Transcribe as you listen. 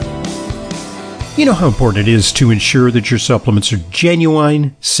You know how important it is to ensure that your supplements are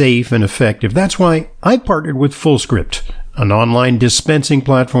genuine, safe, and effective. That's why I partnered with FullScript, an online dispensing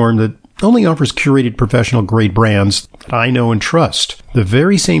platform that only offers curated professional-grade brands that I know and trust. The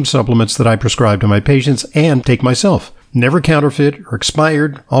very same supplements that I prescribe to my patients and take myself. Never counterfeit or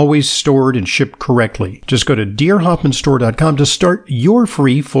expired, always stored and shipped correctly. Just go to drhoffmanstore.com to start your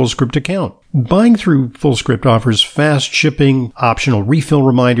free FullScript account. Buying through FullScript offers fast shipping, optional refill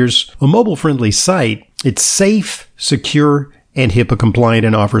reminders, a mobile-friendly site. It's safe, secure, and HIPAA compliant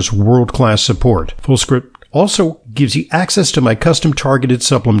and offers world-class support. FullScript also gives you access to my custom targeted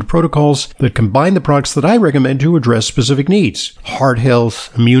supplement protocols that combine the products that I recommend to address specific needs. Heart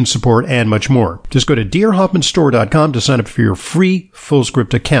health, immune support, and much more. Just go to drhoffmanstore.com to sign up for your free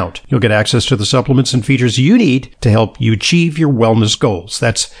FullScript account. You'll get access to the supplements and features you need to help you achieve your wellness goals.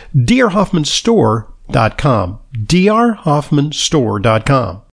 That's drhoffmanstore.com.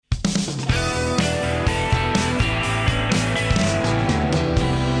 drhoffmanstore.com.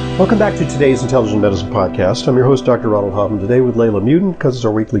 Welcome back to today's Intelligent Medicine Podcast. I'm your host, Dr. Ronald Hoffman, today with Leyla Mutin, because it's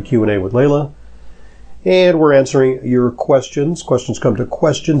our weekly Q&A with Leyla. And we're answering your questions. Questions come to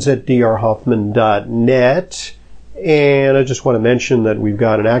questions@drhoffman.net. And I just want to mention that we've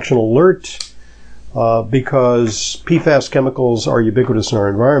got an action alert because PFAS chemicals are ubiquitous in our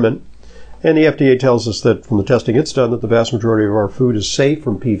environment. And the FDA tells us that from the testing it's done that the vast majority of our food is safe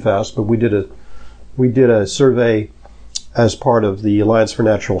from PFAS, but we did a survey as part of the Alliance for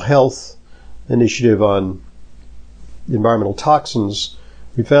Natural Health initiative on environmental toxins.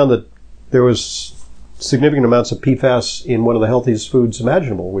 We found that there was significant amounts of PFAS in one of the healthiest foods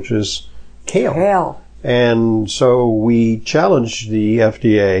imaginable, which is kale. And so we challenged the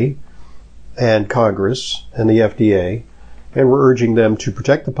FDA and Congress and the FDA, and we're urging them to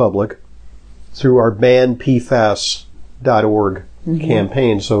protect the public through our banpfas.org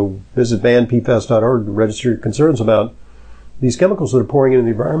campaign. So visit banpfas.org to register your concerns about these chemicals that are pouring into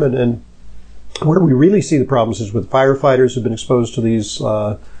the environment. And where we really see the problems is with firefighters who've been exposed to these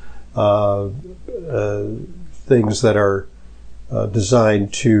things that are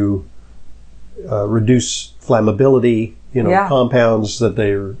designed to reduce flammability, compounds that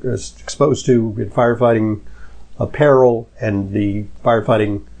they are exposed to in firefighting apparel and the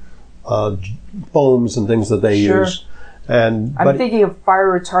firefighting foams and things that they use. And I'm thinking of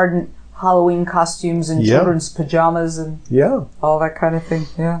fire retardant Halloween costumes and children's pajamas and all that kind of thing.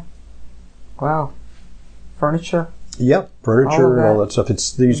 Yeah. Wow. Furniture. Yep. Furniture and all that stuff.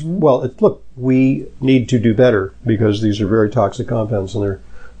 It's these. Look, we need to do better because these are very toxic compounds and they're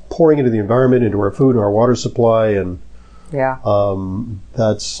pouring into the environment, into our food, our water supply, and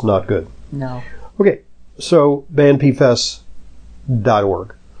that's not good. No. Okay. So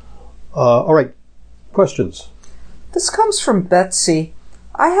banpfas.org. All right. Questions. This comes from Betsy.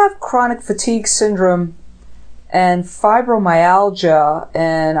 I have chronic fatigue syndrome and fibromyalgia,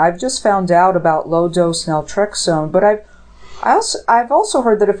 and I've just found out about low dose naltrexone. But I've also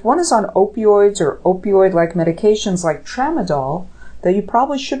heard that if one is on opioids or opioid-like medications like Tramadol, that you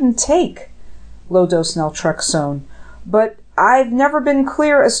probably shouldn't take low dose naltrexone. But I've never been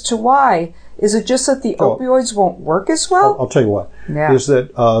clear as to why. Is it just that the opioids won't work as well? I'll tell you what. Yeah. Is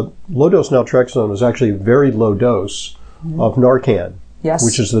that low dose naltrexone is actually a very low dose of Narcan. Yes.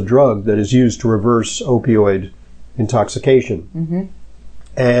 Which is the drug that is used to reverse opioid intoxication.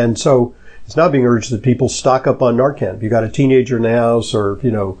 And so it's not being urged that people stock up on Narcan. If you've got a teenager in the house or, if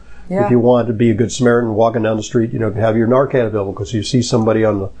you want to be a good Samaritan walking down the street, have your Narcan available because you see somebody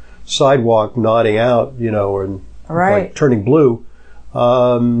on the sidewalk nodding out, and like turning blue, give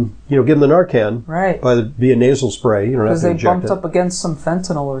them the Narcan via nasal spray. You don't have to inject it. Because they bumped up against some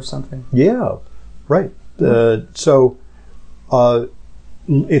fentanyl or something. Yeah, right.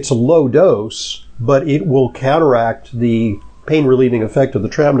 It's a low dose, but it will counteract the pain-relieving effect of the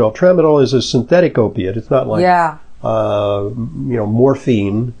Tramadol. Tramadol is a synthetic opiate. It's not like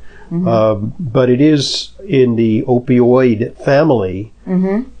morphine, but it is in the opioid family.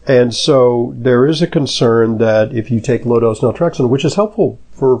 And so there is a concern that if you take low-dose naltrexone, which is helpful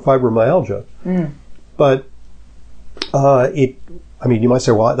for fibromyalgia, but you might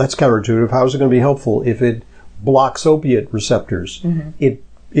say, well, that's counterintuitive. How is it going to be helpful if it blocks opiate receptors?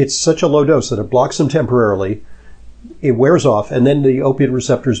 It's such a low dose that it blocks them temporarily, it wears off, and then the opiate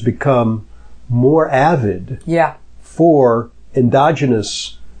receptors become more avid for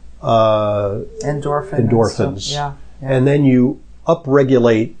endogenous endorphins. And then you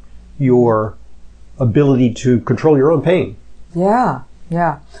upregulate your ability to control your own pain.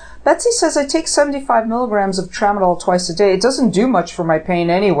 Yeah. Betsy says, I take 75 milligrams of Tramadol twice a day. It doesn't do much for my pain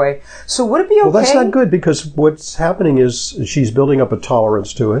anyway. So would it be okay? Well, that's not good, because what's happening is she's building up a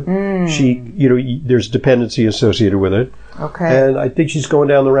tolerance to it. There's dependency associated with it. Okay. And I think she's going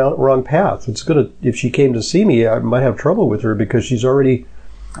down the wrong path. If she came to see me, I might have trouble with her, because she's already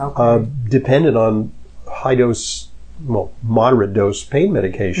dependent on moderate dose pain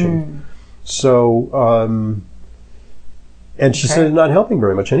medication. So, and she said it's not helping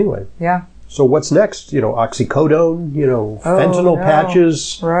very much anyway. Yeah. So what's next? Oxycodone, fentanyl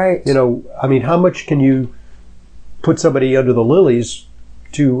patches. Right. How much can you put somebody under the lilies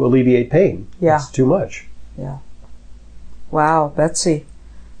to alleviate pain? Yeah. It's too much. Yeah. Wow, Betsy,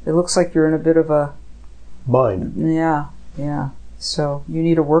 it looks like you're in a bit of a bind. Yeah. So you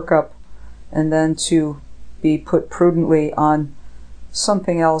need a workup, and then to be put prudently on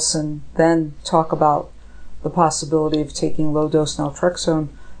something else, and then talk about the possibility of taking low-dose naltrexone,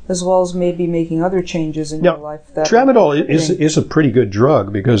 as well as maybe making other changes in your life. That Tramadol is a pretty good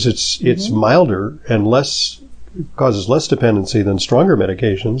drug, because it's milder and causes less dependency than stronger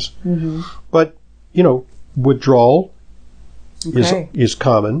medications. But withdrawal is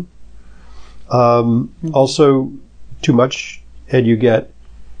common. Also, too much, and you get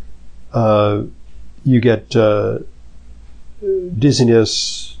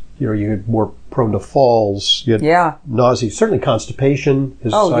dizziness. You get more prone to falls. You get nausea. Certainly, constipation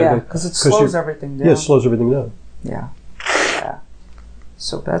is. Because it slows everything down. Yeah, it slows everything down. Yeah.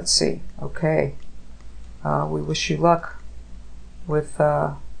 So Betsy, okay, we wish you luck with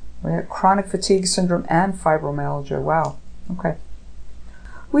chronic fatigue syndrome and fibromyalgia. Wow. Okay.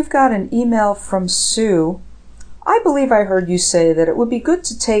 We've got an email from Sue. I believe I heard you say that it would be good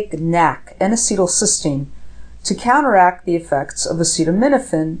to take NAC, N-acetylcysteine, to counteract the effects of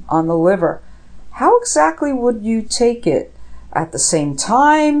acetaminophen on the liver. How exactly would you take it? At the same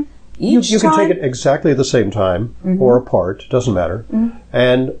time? You can take it exactly at the same time or apart. Doesn't matter.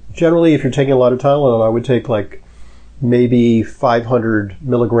 And generally, if you're taking a lot of Tylenol, I would take maybe 500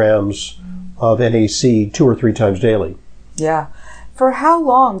 milligrams of NAC 2 or 3 times daily. Yeah. For how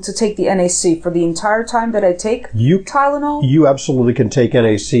long to take the NAC? For the entire time that I take Tylenol? You absolutely can take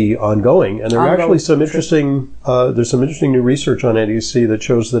NAC ongoing. And there are actually some interesting, new research on NAC that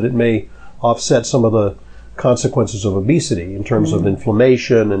shows that it may offset some of the consequences of obesity in terms of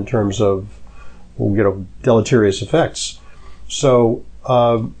inflammation, in terms of, deleterious effects. So,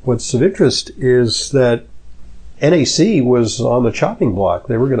 what's of interest is that NAC was on the chopping block.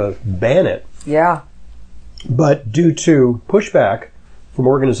 They were going to ban it. Yeah. But due to pushback from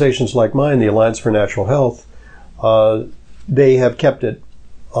organizations like mine, the Alliance for Natural Health, they have kept it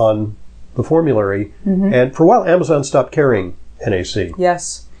on the formulary. And for a while, Amazon stopped carrying NAC.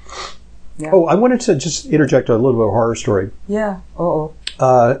 Yes. Yeah. Oh, I wanted to just interject a little bit of a horror story. Yeah.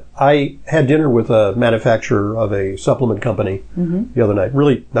 I had dinner with a manufacturer of a supplement company the other night.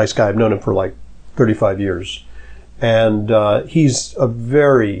 Really nice guy. I've known him for 35 years. And he's a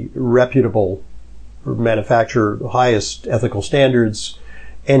very reputable manufacturer, highest ethical standards,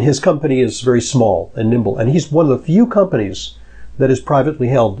 and his company is very small and nimble. And he's one of the few companies that is privately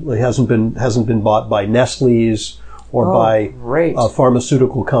held. It hasn't been bought by Nestle's or by a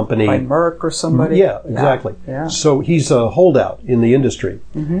pharmaceutical company. By Merck or somebody. Yeah, exactly. Yeah. So he's a holdout in the industry.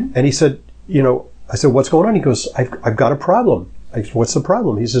 And he said, I said, what's going on? He goes, I've got a problem. I said, what's the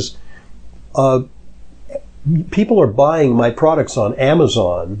problem? He says, people are buying my products on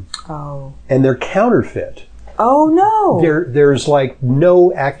Amazon, and they're counterfeit. Oh, no. There's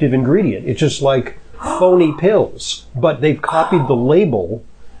no active ingredient. It's just phony pills. But they've copied the label,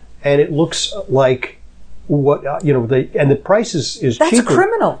 and it looks like and the price is cheaper. That's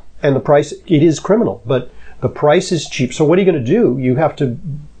criminal. And it is criminal, but the price is cheap. So what are you going to do? You have to,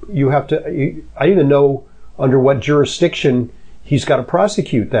 I don't even know under what jurisdiction he's got to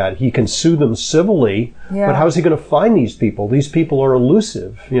prosecute that. He can sue them civilly, but how is he going to find these people? These people are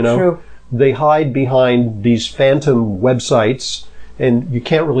elusive, True. They hide behind these phantom websites, and you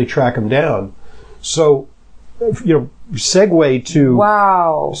can't really track them down. So, segue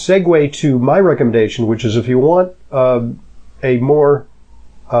to my recommendation, which is if you want a more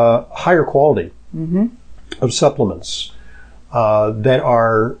higher quality of supplements that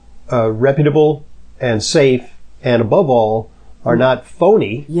are reputable and safe, and above all, are not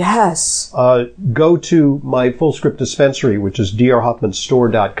phony. Yes. Go to my full script dispensary, which is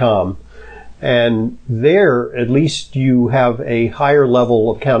drhoffmanstore.com. And there, at least you have a higher level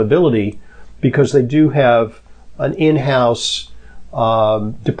of accountability, because they do have an in-house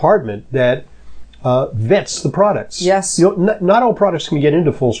department that vets the products. Yes. Not all products can get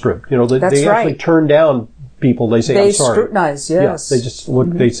into full script. They right. actually turn down people, they say, they I'm sorry. scrutinize, yes. Yeah, they just look,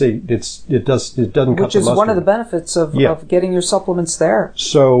 they say it doesn't cut the mustard. Which is one of the benefits of getting your supplements there.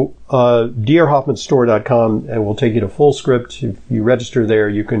 So, drhoffmanstore.com will take you to FullScript. If you register there,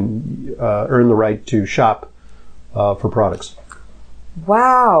 you can earn the right to shop for products.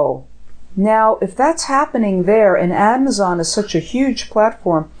 Wow. Now, if that's happening there, and Amazon is such a huge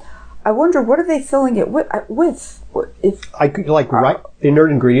platform, I wonder, what are they filling it with?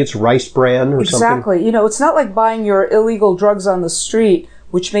 Inert ingredients, rice bran or something. Exactly. It's not like buying your illegal drugs on the street,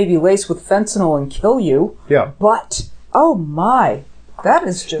 which may be laced with fentanyl and kill you. Yeah. But, oh my, that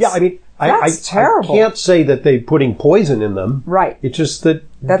is just... Yeah, I mean, that's terrible. I can't say that they're putting poison in them. Right. It's just that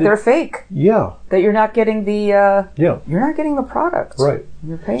they're fake. Yeah. That you're not getting the you're not getting the product. Right.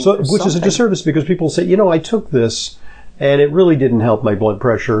 You're paying for which something. Is a disservice, because people say, I took this and it really didn't help my blood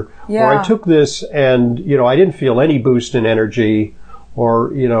pressure. Yeah. Or I took this and, I didn't feel any boost in energy,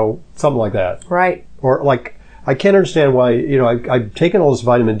 or, something like that. Right. Or like, I can't understand why, I've taken all this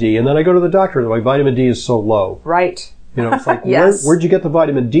vitamin D and then I go to the doctor and my vitamin D is so low. Right. It's like, yes. where'd you get the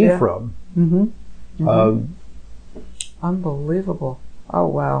vitamin D from? Mm-hmm. Mm-hmm. Unbelievable. Oh,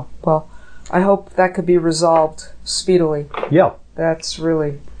 wow. Well, I hope that could be resolved speedily. Yeah. That's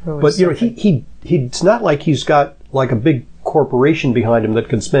really, really But, something. it's not like he's got like a big corporation behind him that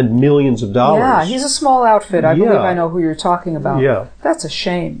can spend millions of dollars. Yeah, he's a small outfit. I believe I know who you're talking about. Yeah. That's a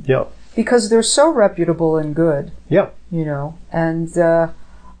shame. Yeah. Because they're so reputable and good. Yeah. And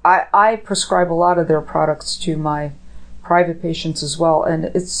I prescribe a lot of their products to my private patients as well,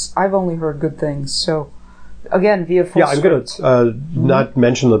 and I've only heard good things. So, again, via FullScript. Yeah, I'm going to not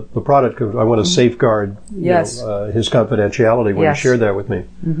mention the product because I want to safeguard his confidentiality when he shared that with me.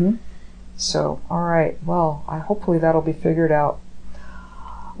 Mm-hmm. So, all right. Well, hopefully that'll be figured out.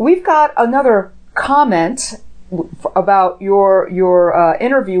 We've got another comment about your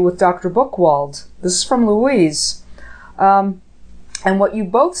interview with Dr. Buchwald. This is from Louise. And what you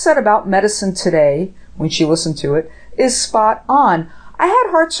both said about medicine today, when she listened to it, is spot on. I had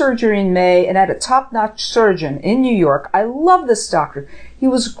heart surgery in May and had a top-notch surgeon in New York. I love this doctor. He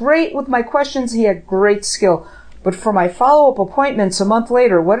was great with my questions. He had great skill. But for my follow-up appointments a month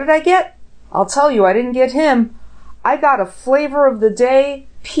later, what did I get? I'll tell you, I didn't get him. I got a flavor of the day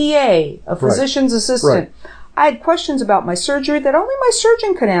PA, a physician's assistant. Right. I had questions about my surgery that only my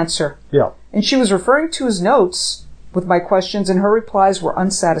surgeon could answer. Yeah. And she was referring to his notes with my questions, and her replies were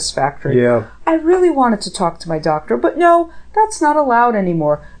unsatisfactory. Yeah. I really wanted to talk to my doctor, but no, that's not allowed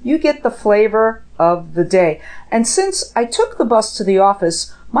anymore. You get the flavor of the day. And since I took the bus to the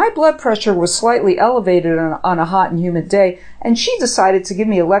office, my blood pressure was slightly elevated on a hot and humid day, and she decided to give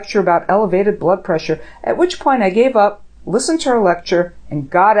me a lecture about elevated blood pressure, at which point I gave up, listened to her lecture, and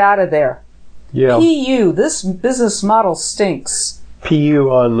got out of there. Yeah. PU, this business model stinks. PU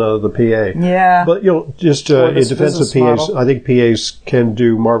on the PA. Yeah. But, just in defense of PAs, model. I think PAs can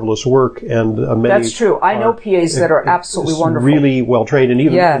do marvelous work, and many That's true. I know PAs that are absolutely wonderful. Really well trained, and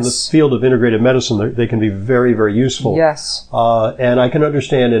even in the field of integrative medicine, they can be very, very useful. Yes. And I can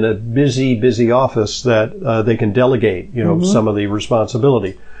understand in a busy office that they can delegate, some of the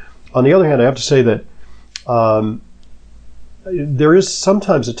responsibility. On the other hand, I have to say that there is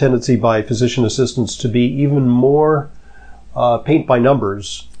sometimes a tendency by physician assistants to be even more paint by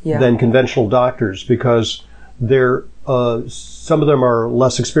numbers than conventional doctors, because they're some of them are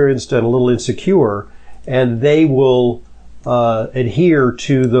less experienced and a little insecure, and they will adhere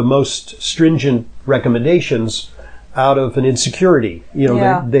to the most stringent recommendations out of an insecurity.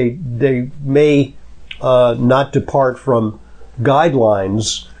 They may not depart from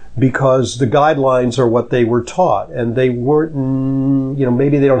guidelines because the guidelines are what they were taught, and they weren't,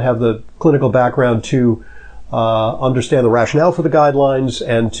 maybe they don't have the clinical background to understand the rationale for the guidelines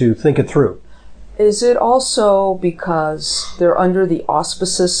and to think it through. Is it also because they're under the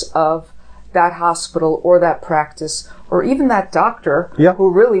auspices of that hospital or that practice or even that doctor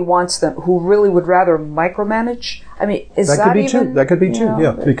who really wants them, who really would rather micromanage? I mean, is that could be even, too. That could be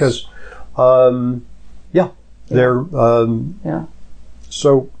too, because, they're,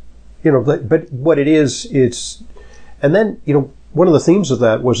 so, but what it is, it's, and then, one of the themes of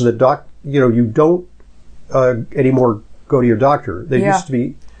that was that you don't anymore go to your doctor. They used to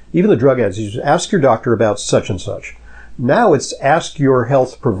be, even the drug ads, you just ask your doctor about such and such. Now it's ask your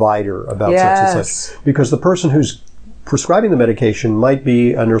health provider about such and such. Because the person who's prescribing the medication might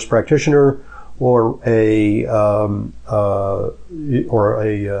be a nurse practitioner or a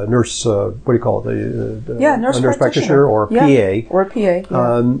nurse, what do you call it? A nurse practitioner or a PA. Or a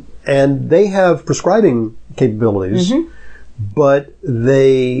PA, and they have prescribing capabilities, but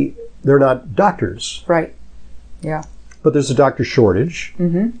they're not doctors. Right. Yeah. but there's a doctor shortage.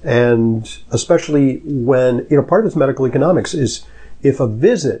 And especially when, part of this medical economics is if a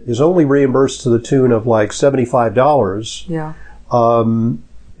visit is only reimbursed to the tune of like $75,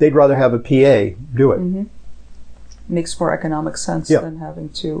 they'd rather have a PA do it. Makes more economic sense than having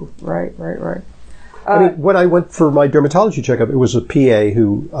to. Right. I mean, when I went for my dermatology checkup, it was a PA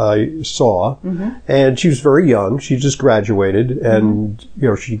who I saw, and she was very young. She just graduated, and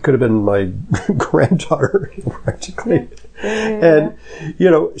she could have been my granddaughter practically. And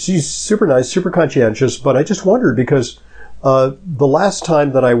she's super nice, super conscientious. But I just wondered because the last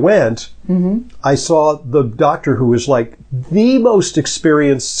time that I went, I saw the doctor who was like the most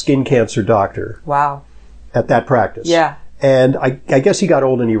experienced skin cancer doctor. Wow. At that practice. Yeah. And I guess he got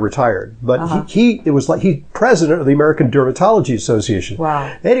old and he retired. But it was like he's president of the American Dermatology Association.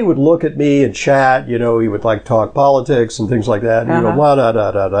 Wow. And he would look at me and chat, he would like talk politics and things like that. And he'd go, blah, da,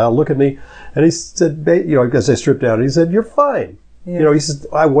 da, da, da, look at me. And he said, as I stripped down, he said, "You're fine." He said,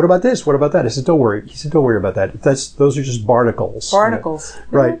 "What about this? What about that?" I said, "Don't worry." He said, "Don't worry about that. Those are just barnacles." Barnacles.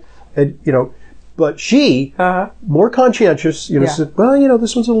 Right. And, but she, more conscientious, said, "Well,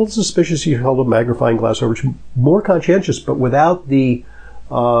 this one's a little suspicious." She held a magnifying glass over. She more conscientious, but without the,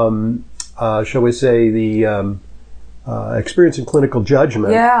 shall we say, the experience in clinical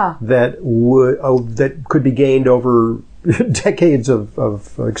judgment that could be gained over decades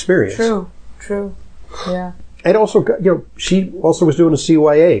of experience. True. Yeah. And also, she also was doing a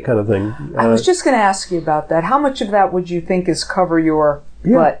CYA kind of thing. I was just going to ask you about that. How much of that would you think is cover your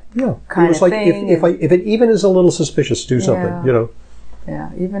butt kind of like thing? If it even is a little suspicious, do something.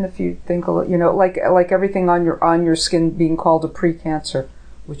 Yeah, even if you think like everything on your skin being called a pre-cancer,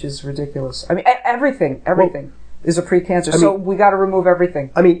 which is ridiculous. I mean, everything is a pre-cancer. So we got to remove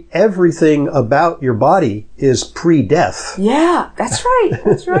everything. I mean, everything about your body is pre-death. Yeah, that's right.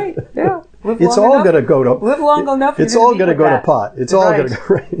 That's right. Yeah. It's all going to go to... Live long enough. It's all going to go to pot. It's all going to go...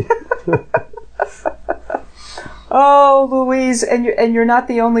 Right. Oh, Louise, and you're not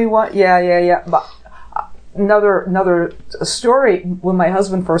the only one. Yeah. But another story. When my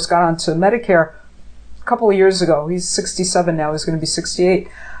husband first got onto Medicare a couple of years ago, he's 67 now. He's going to be 68.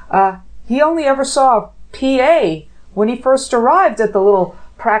 He only ever saw a PA when he first arrived at the little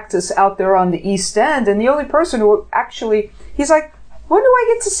practice out there on the East End, and the only person who actually, he's like, "When do I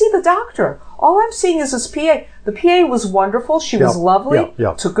get to see the doctor? All I'm seeing is this PA." The PA was wonderful. She was lovely.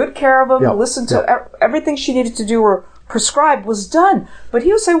 Took good care of him. Listened to everything she needed to do or prescribe was done. But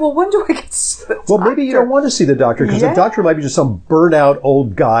he would say, "Well, when do I get to see the doctor?" Well, maybe you don't want to see the doctor because the doctor might be just some burnt-out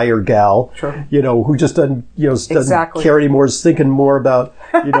old guy or gal, who just doesn't care anymore, is thinking more about,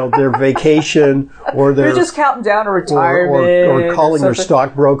 their vacation or their... They're just counting down a retirement. Or calling their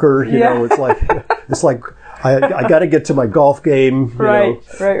stockbroker. It's like... I got to get to my golf game.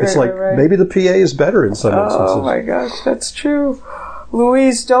 It's maybe the PA is better in some instances. Oh my gosh, that's true.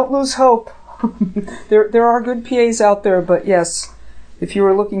 Louise, don't lose hope. There are good PAs out there, but yes, if you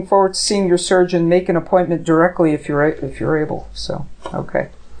were looking forward to seeing your surgeon, make an appointment directly if you're able. So,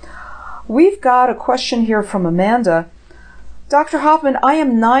 okay. We've got a question here from Amanda. Dr. Hoffman, I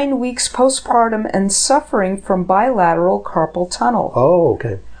am 9 weeks postpartum and suffering from bilateral carpal tunnel. Oh,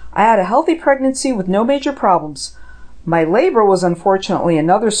 okay. I had a healthy pregnancy with no major problems. My labor was unfortunately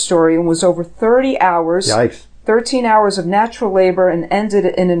another story and was over 30 hours. Yikes. 13 hours of natural labor and ended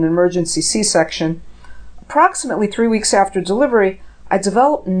in an emergency C-section. Approximately 3 weeks after delivery, I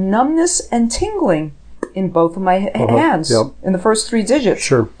developed numbness and tingling in both of my hands in the first 3 digits.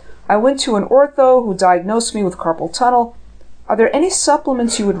 Sure. I went to an ortho who diagnosed me with carpal tunnel. Are there any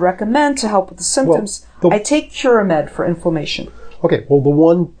supplements you would recommend to help with the symptoms? I take Curamed for inflammation. Okay, well, the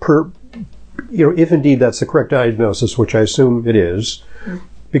one if indeed that's the correct diagnosis, which I assume it is,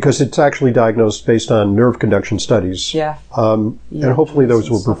 because it's actually diagnosed based on nerve conduction studies. And hopefully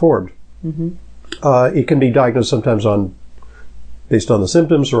those were performed. It can be diagnosed sometimes based on the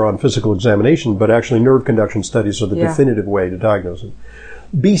symptoms or on physical examination, but actually nerve conduction studies are the definitive way to diagnose it.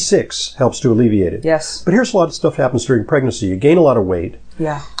 B6 helps to alleviate it. Yes. But here's a lot of stuff happens during pregnancy. You gain a lot of weight.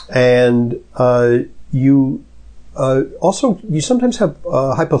 And you sometimes have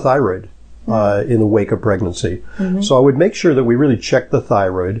hypothyroid in the wake of pregnancy. So I would make sure that we really check the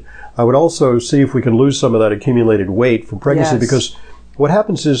thyroid. I would also see if we can lose some of that accumulated weight from pregnancy because what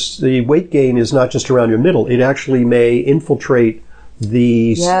happens is the weight gain is not just around your middle. It actually may infiltrate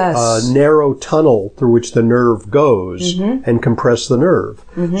the narrow tunnel through which the nerve goes and compress the nerve.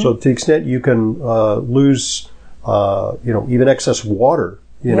 So to the extent you can lose, even excess water,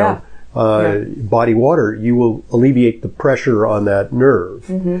 body water, you will alleviate the pressure on that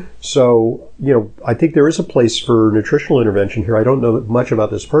nerve. So, I think there is a place for nutritional intervention here. I don't know much about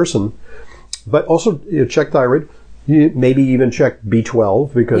this person, but also check thyroid. Maybe even check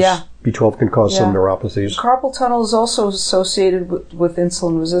B12 because B12 can cause some neuropathies. Carpal tunnel is also associated with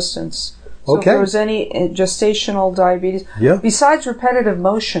insulin resistance. So if there was any gestational diabetes, besides repetitive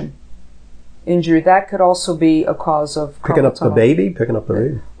motion injury, that could also be a cause of picking up the baby.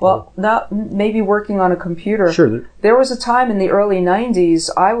 Well, maybe working on a computer. Sure. There was a time in the early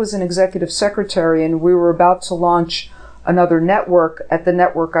 90s, I was an executive secretary, and we were about to launch another network at the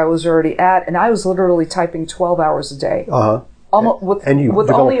network I was already at, and I was literally typing 12 hours a day. And you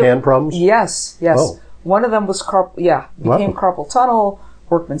developed hand problems? Yes. Oh. One of them was became carpal tunnel,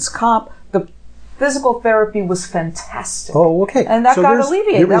 workman's comp. The physical therapy was fantastic. Oh, okay. And that got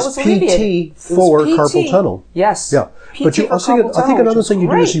alleviated. That was alleviated. PT for carpal tunnel. Yes. Yeah. But I think another thing you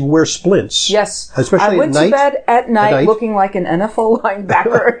do is you wear splints. Yes. Especially I went to bed at night looking like an NFL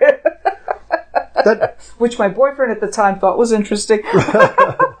linebacker. Which my boyfriend at the time thought was interesting.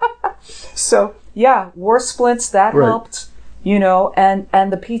 So, wore splints. That helped, and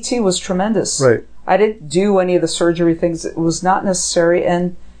the PT was tremendous. Right. I didn't do any of the surgery things. It was not necessary,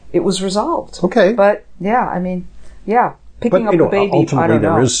 and it was resolved. Okay. But, picking up the baby, ultimately I don't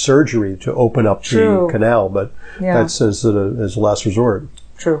know. there is surgery to open up the canal, but that's as a last resort.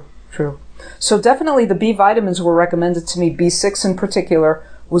 True. So definitely the B vitamins were recommended to me. B6 in particular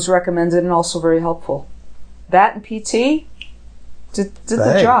was recommended and also very helpful. That and PT did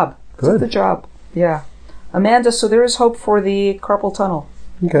the job. Good. Did the job. Yeah. Amanda, so there is hope for the carpal tunnel.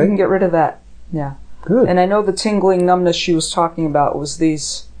 Okay. You can get rid of that. Yeah. Good. And I know the tingling numbness she was talking about was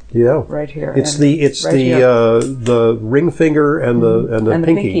these right here. It's the ring finger and the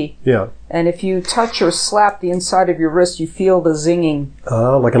pinky. Yeah. And if you touch or slap the inside of your wrist, you feel the zinging.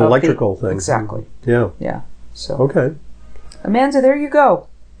 Like an electrical thing. Exactly. Yeah. Yeah. So. Okay. Amanda, there you go.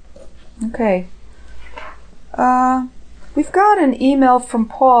 Okay. We've got an email from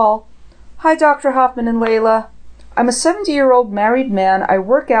Paul. Hi, Dr. Hoffman and Leyla. I'm a 70-year-old married man. I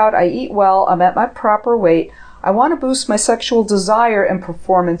work out. I eat well. I'm at my proper weight. I want to boost my sexual desire and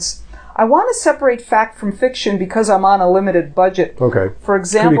performance. I want to separate fact from fiction because I'm on a limited budget. Okay. For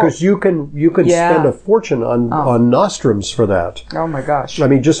example... Because you can spend a fortune on nostrums for that. Oh, my gosh. I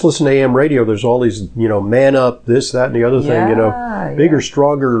mean, just listen to AM radio. There's all these, man up, this, that, and the other thing, bigger,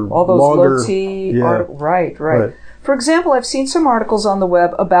 stronger, all those longer. Low T right. For example, I've seen some articles on the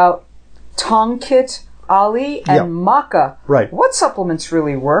web about Tongkit, Ali, and Maca. Right. What supplements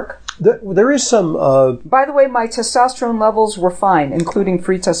really work? There is some... By the way, my testosterone levels were fine, including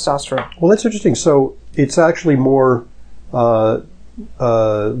free testosterone. Well, that's interesting. So it's actually more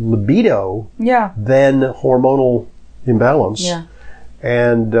libido than hormonal imbalance. Yeah.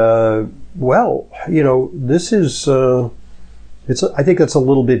 And, this is... I think that's a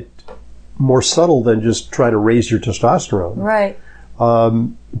little bit more subtle than just trying to raise your testosterone. Right.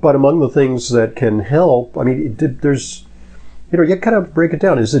 But among the things that can help, I mean, there's... you kind of break it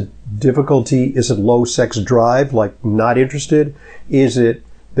down. Is it difficulty? Is it low sex drive, like not interested? Is it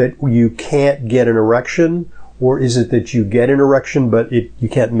that you can't get an erection? Or is it that you get an erection, but you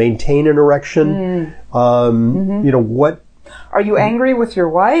can't maintain an erection? What... Are you angry with your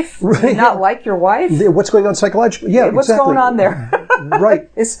wife? Do you not like your wife? What's going on psychologically? Yeah, what's going on there? Right.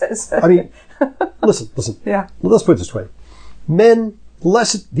 I mean, listen. Yeah. Let's put it this way. Men,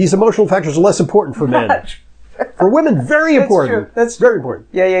 these emotional factors are less important for men. For women, very important. That's very important.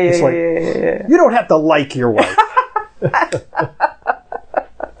 Yeah. You don't have to like your wife.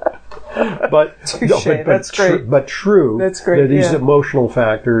 But that's great. But true. That's great. These emotional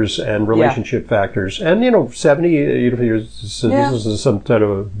factors and relationship factors, and 70. This is some kind of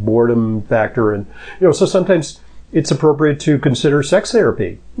a boredom factor, and so sometimes it's appropriate to consider sex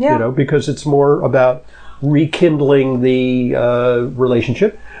therapy. Because it's more about rekindling the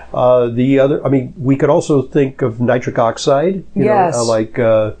relationship. We could also think of nitric oxide, like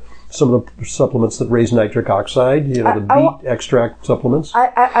some of the supplements that raise nitric oxide, the beet extract supplements.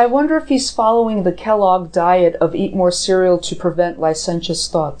 I wonder if he's following the Kellogg diet of eat more cereal to prevent licentious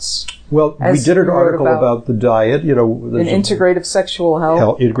thoughts. Well, we did an article about the diet, in integrative sexual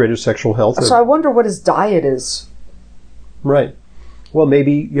health. Integrative sexual health. So I wonder what his diet is. Right. Well,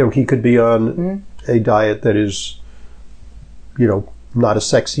 maybe, he could be on a diet that is, not a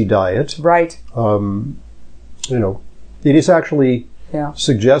sexy diet. Right. It is actually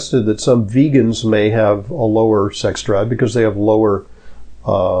suggested that some vegans may have a lower sex drive because they have lower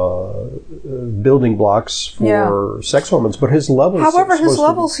building blocks for sex hormones. But his levels... However, his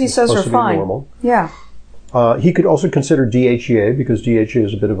levels, he says, are fine. Normal. Yeah. He could also consider DHEA because DHEA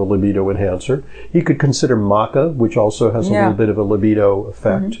is a bit of a libido enhancer. He could consider maca, which also has a little bit of a libido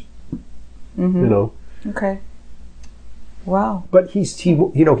effect. Okay. Wow. But he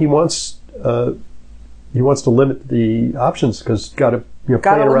wants he wants to limit the options because got to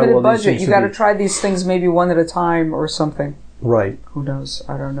got a limited budget. You got to be... try these things maybe one at a time or something. Right. Who knows?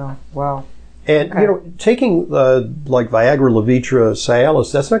 I don't know. Wow. And, taking like Viagra, Levitra,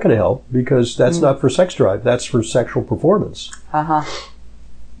 Cialis, that's not going to help because that's not for sex drive. That's for sexual performance. Uh-huh.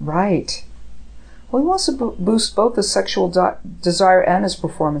 Right. Well, he wants to boost both his sexual desire and his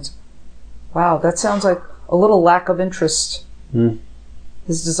performance. Wow, that sounds like a little lack of interest.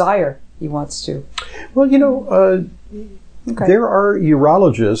 His desire, he wants to. Well, there are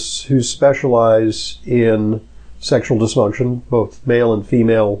urologists who specialize in sexual dysfunction, both male and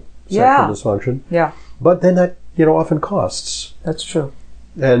female sexual dysfunction. Yeah. But then that, often costs. That's true.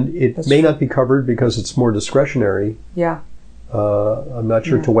 And it may not be covered because it's more discretionary. Yeah. I'm not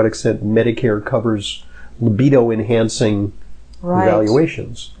sure to what extent Medicare covers libido-enhancing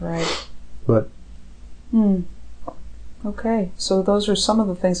evaluations. Right. But. Okay. So those are some of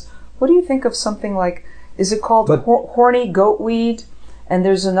the things. What do you think of something like, is it called horny goatweed? And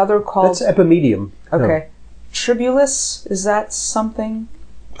there's another called... That's epimedium. Okay. Tribulus, is that something?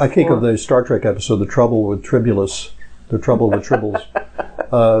 I think of the Star Trek episode, The Trouble with Tribulus, The Trouble with Tribbles.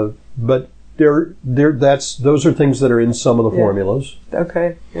 But those are things that are in some of the formulas.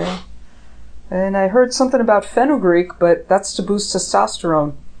 Okay, yeah. And I heard something about fenugreek, but that's to boost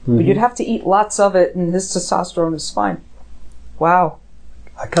testosterone. But you'd have to eat lots of it, and his testosterone is fine. Wow.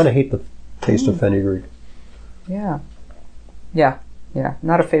 I kind of hate the taste of fenugreek. Yeah.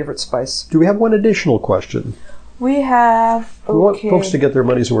 Not a favorite spice. Do we have one additional question? We have... We want folks to get their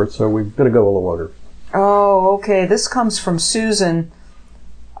money's worth, so we're going to go a little longer. Oh, okay. This comes from Susan.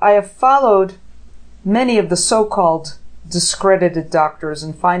 I have followed many of the so-called discredited doctors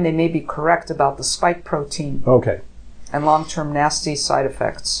and find they may be correct about the spike protein. Okay. And long-term nasty side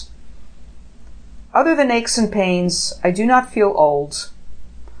effects. Other than aches and pains, I do not feel old.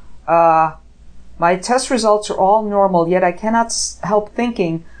 My test results are all normal, yet I cannot help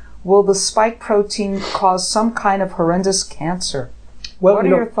thinking, will the spike protein cause some kind of horrendous cancer? Well, what are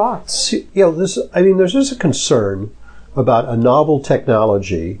your thoughts? There's just a concern about a novel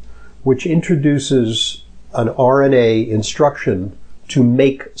technology which introduces an RNA instruction to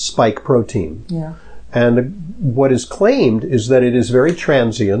make spike protein. Yeah. And what is claimed is that it is very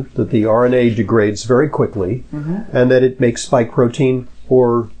transient, that the RNA degrades very quickly, and that it makes spike protein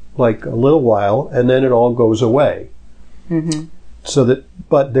for like a little while, and then it all goes away.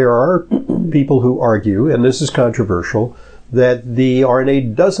 But there are people who argue, and this is controversial, that the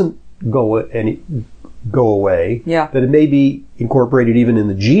RNA doesn't go away, that it may be incorporated even in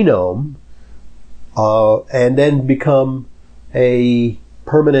the genome, and then become a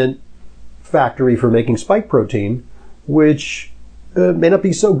permanent factory for making spike protein, which may not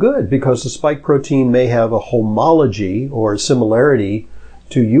be so good because the spike protein may have a homology or similarity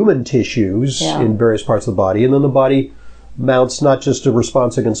to human tissues in various parts of the body, and then the body mounts not just a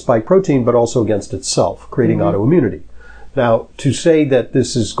response against spike protein, but also against itself, creating autoimmunity. Now, to say that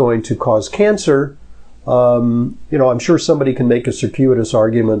this is going to cause cancer, I'm sure somebody can make a circuitous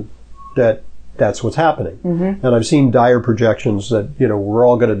argument that that's what's happening. And I've seen dire projections that, we're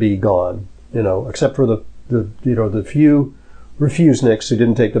all going to be gone, except for the few refuseniks who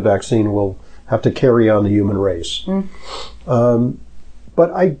didn't take the vaccine will have to carry on the human race.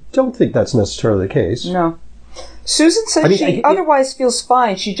 But I don't think that's necessarily the case. No. Susan says she otherwise feels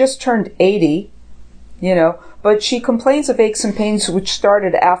fine. She just turned 80, but she complains of aches and pains which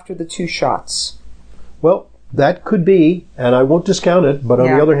started after the 2 shots. Well, that could be, and I won't discount it, but on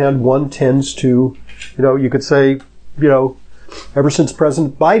the other hand, one tends to, you could say, ever since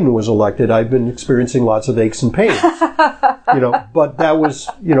President Biden was elected, I've been experiencing lots of aches and pains. But that was,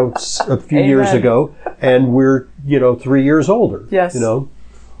 a few years ago, and we're, 3 years older. Yes.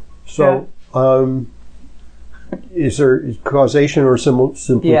 So, is there causation or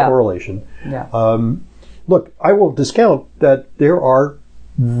simply correlation? Yeah. Look, I will discount that there are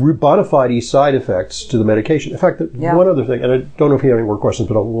bona fide side effects to the medication. In fact, one other thing, and I don't know if you have any more questions,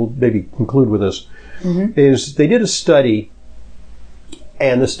 but we'll maybe conclude with this, is they did a study,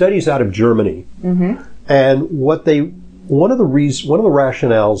 and the study's out of Germany, and one of the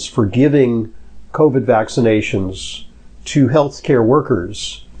rationales for giving COVID vaccinations to healthcare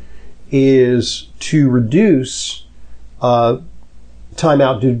workers is to reduce time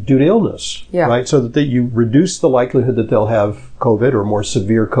out due to illness, right? So that you reduce the likelihood that they'll have COVID or more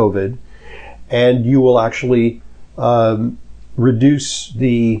severe COVID, and you will actually reduce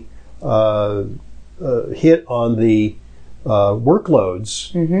the hit on the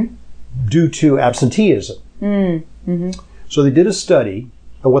workloads due to absenteeism. So they did a study,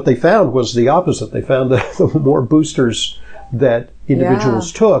 and what they found was the opposite. They found that the more boosters that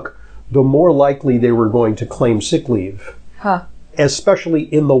individuals took, the more likely they were going to claim sick leave. Huh. Especially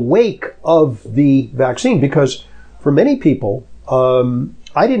in the wake of the vaccine, because for many people,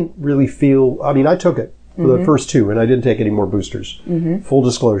 I didn't really feel, I took it for the first 2, and I didn't take any more boosters, full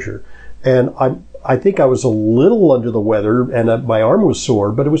disclosure. And I think I was a little under the weather, and my arm was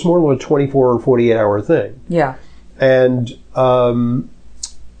sore, but it was more than a 24 or 48 hour thing. Yeah. And,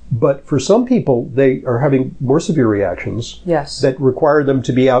 but for some people, they are having more severe reactions that require them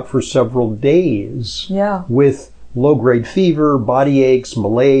to be out for several days with low-grade fever, body aches,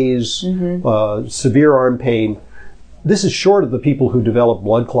 malaise, severe arm pain. This is short of the people who develop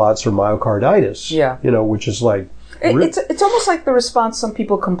blood clots or myocarditis, which is like... It's almost like the response some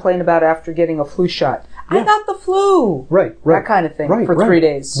people complain about after getting a flu shot. I got the flu. Right. That kind of thing for 3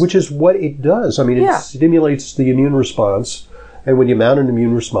 days. Which is what it does. It stimulates the immune response, and when you mount an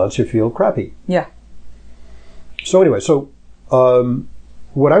immune response, you feel crappy. Yeah. So anyway,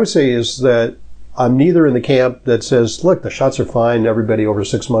 what I would say is that I'm neither in the camp that says, look, the shots are fine, everybody over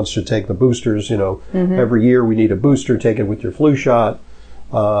 6 months should take the boosters, every year we need a booster, take it with your flu shot.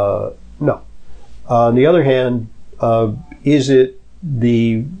 No. On the other hand, is it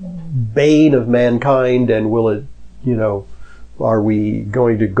the bane of mankind, and will it, are we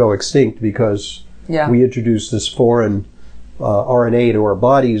going to go extinct because we introduce this foreign RNA to our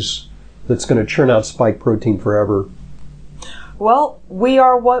bodies that's going to churn out spike protein forever? Well, we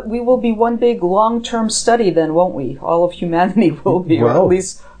will be one big long-term study then, won't we? All of humanity will be, or at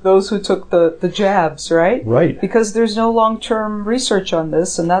least those who took the jabs, right? Right. Because there's no long-term research on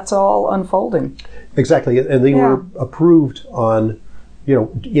this, and that's all unfolding. Exactly. And they were approved on,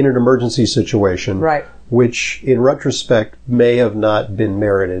 in an emergency situation. Right. Which, in retrospect, may have not been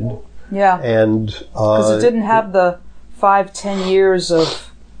merited. Yeah. And because it didn't have the 5-10 years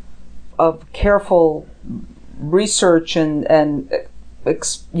of careful research and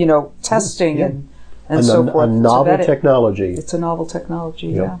testing and so forth. A novel technology. It's a novel technology.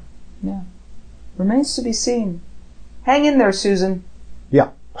 Yeah. Remains to be seen. Hang in there, Susan. Yeah.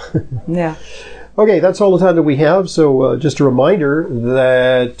 Yeah. Okay, that's all the time that we have. So just a reminder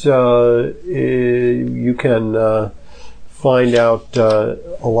that you can find out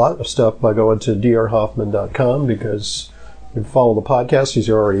a lot of stuff by going to drhoffman.com, because you can follow the podcast, as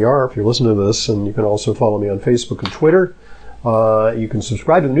you already are if you're listening to this, and you can also follow me on Facebook and Twitter. You can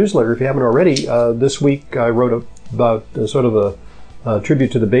subscribe to the newsletter if you haven't already. This week I wrote about sort of a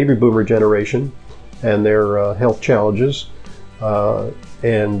tribute to the baby boomer generation and their health challenges.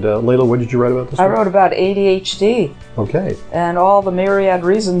 And Leyla, what did you write about this week? I wrote about ADHD. Okay. And all the myriad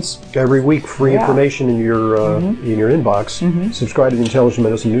reasons. Every week, free information in your inbox. Subscribe to the Intelligent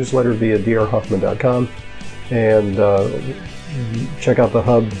Medicine newsletter via drhoffman.com. And check out the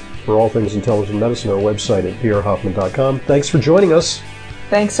hub for all things intelligent medicine, our website at drhoffman.com. Thanks for joining us.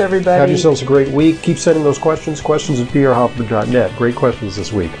 Thanks, everybody. Have yourselves a great week. Keep sending those questions at drhoffman.net. Great questions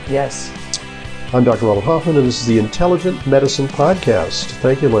this week. Yes. I'm Dr. Ronald Hoffman, and this is the Intelligent Medicine Podcast.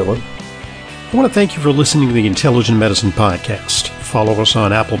 Thank you, Leyla. I want to thank you for listening to the Intelligent Medicine Podcast. Follow us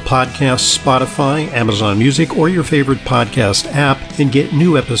on Apple Podcasts, Spotify, Amazon Music, or your favorite podcast app, and get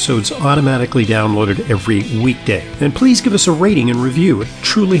new episodes automatically downloaded every weekday. And please give us a rating and review. It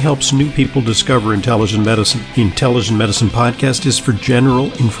truly helps new people discover intelligent medicine. The Intelligent Medicine Podcast is for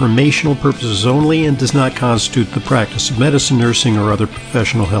general informational purposes only and does not constitute the practice of medicine, nursing, or other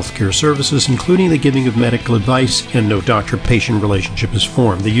professional healthcare services, including the giving of medical advice, and no doctor-patient relationship is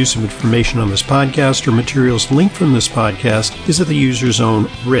formed. The use of information on this podcast or materials linked from this podcast is at the user's own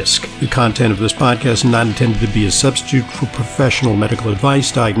risk. The content of this podcast is not intended to be a substitute for professional medical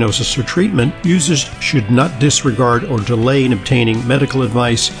advice, diagnosis, or treatment. Users should not disregard or delay in obtaining medical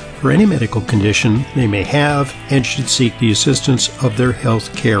advice for any medical condition they may have, and should seek the assistance of their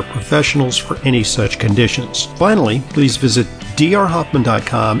health care professionals for any such conditions. Finally, please visit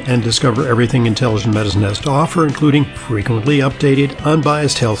drhoffman.com and discover everything intelligent medicine has to offer, including frequently updated,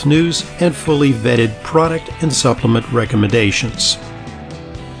 unbiased health news and fully vetted product and supplement recommendations.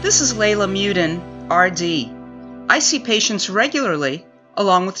 This is Leyla Mudin, RD. I see patients regularly,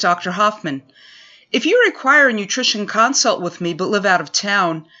 along with Dr. Hoffman. If you require a nutrition consult with me but live out of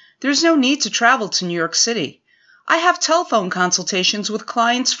town, there's no need to travel to New York City. I have telephone consultations with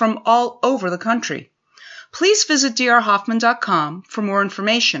clients from all over the country. Please visit drhoffman.com for more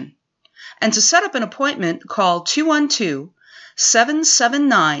information. And to set up an appointment, call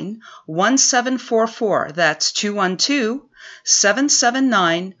 212-779-1744. That's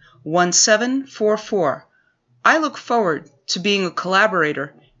 212-779-1744. I look forward to being a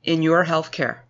collaborator in your healthcare.